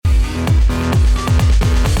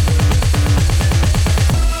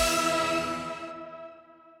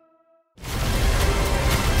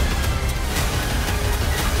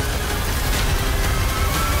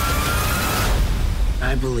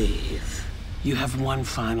You have one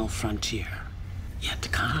final frontier yet to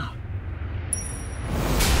come.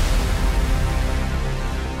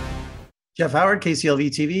 Jeff Howard,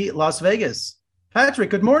 KCLV TV, Las Vegas.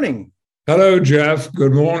 Patrick, good morning. Hello, Jeff.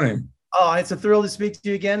 Good morning. Oh, it's a thrill to speak to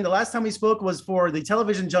you again. The last time we spoke was for the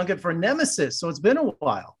television junket for Nemesis, so it's been a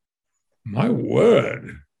while. My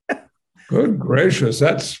word. Good gracious.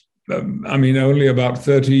 That's, only about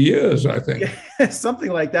 30 years, I think.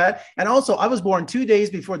 Something like that. And also, I was born 2 days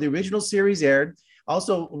before the original series aired.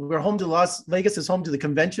 Also, we're home to Las Vegas is home to the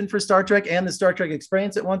convention for Star Trek and the Star Trek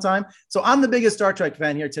Experience at one time. So I'm the biggest Star Trek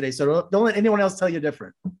fan here today. So don't let anyone else tell you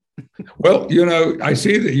different. Well, I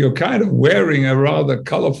see that you're kind of wearing a rather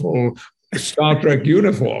colorful Star Trek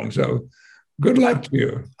uniform. So good luck to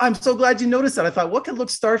you. I'm so glad you noticed that. I thought, what could look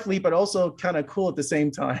Starfleet, but also kind of cool at the same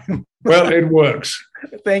time? Well, it works.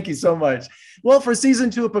 Thank you so much. Well, for season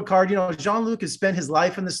 2 of Picard, Jean-Luc has spent his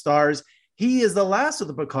life in the stars. He is the last of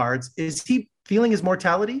the Picards. Is he feeling his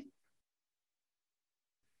mortality?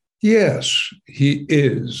 Yes, he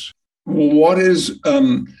is. What is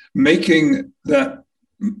making that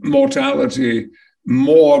mortality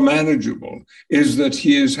more manageable is that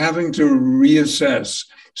he is having to reassess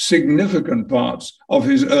significant parts of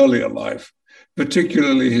his earlier life,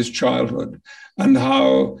 particularly his childhood, and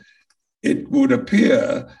how it would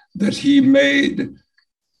appear that he made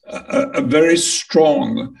a very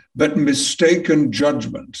strong but mistaken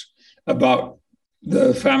judgment about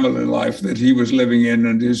the family life that he was living in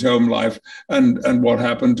and his home life and what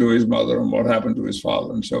happened to his mother and what happened to his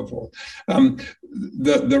father and so forth.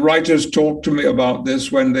 The writers talked to me about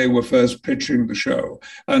this when they were first pitching the show,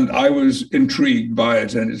 and I was intrigued by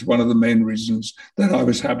it, and it's one of the main reasons that I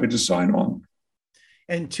was happy to sign on.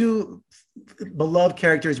 And 2 beloved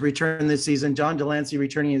characters return this season, John Delancey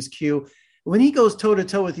returning as Q. When he goes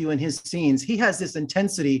toe-to-toe with you in his scenes, he has this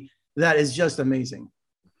intensity that is just amazing.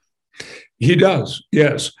 He does,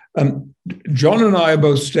 yes. John and I are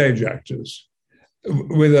both stage actors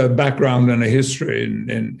with a background and a history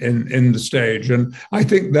in the stage. And I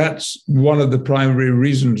think that's one of the primary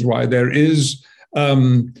reasons why there is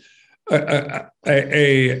a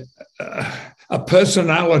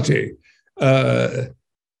personality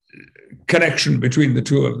connection between the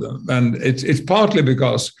two of them. And it's partly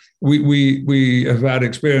because we have had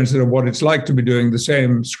experience of what it's like to be doing the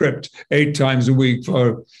same script 8 times a week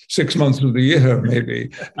for 6 months of the year,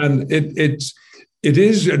 maybe. And it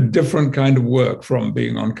is a different kind of work from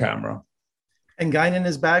being on camera. And Guinan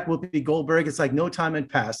is back. Whoopi Goldberg. It's like no time had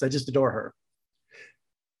passed. I just adore her.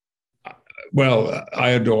 Well, I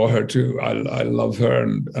adore her too. I love her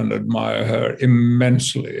and admire her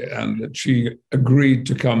immensely. And that she agreed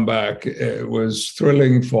to come back, it was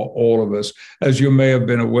thrilling for all of us. As you may have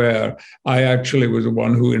been aware, I actually was the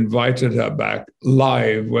one who invited her back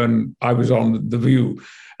live when I was on The View.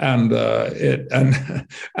 And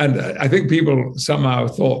I think people somehow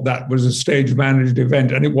thought that was a stage managed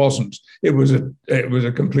event, and it wasn't. It was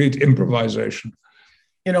a complete improvisation.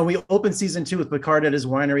 We opened season 2 with Picard at his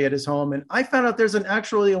winery at his home, and I found out there's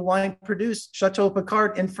actually a wine produced, Chateau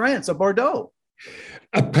Picard in France, a Bordeaux.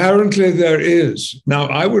 Apparently there is. Now,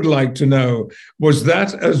 I would like to know, was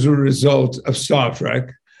that as a result of Star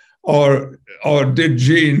Trek, or did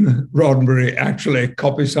Gene Roddenberry actually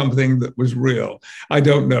copy something that was real? I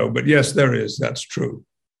don't know, but yes, there is. That's true.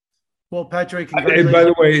 Well, Patrick, by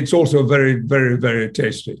the way, it's also very, very, very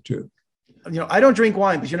tasty too. I don't drink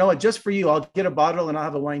wine, but you know what? Just for you, I'll get a bottle and I'll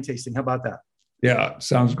have a wine tasting. How about that? Yeah,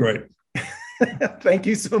 sounds great. Thank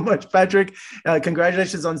you so much, Patrick.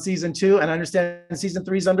 Congratulations on season 2. And I understand season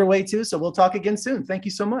 3 is underway too. So we'll talk again soon. Thank you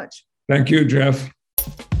so much. Thank you, Jeff.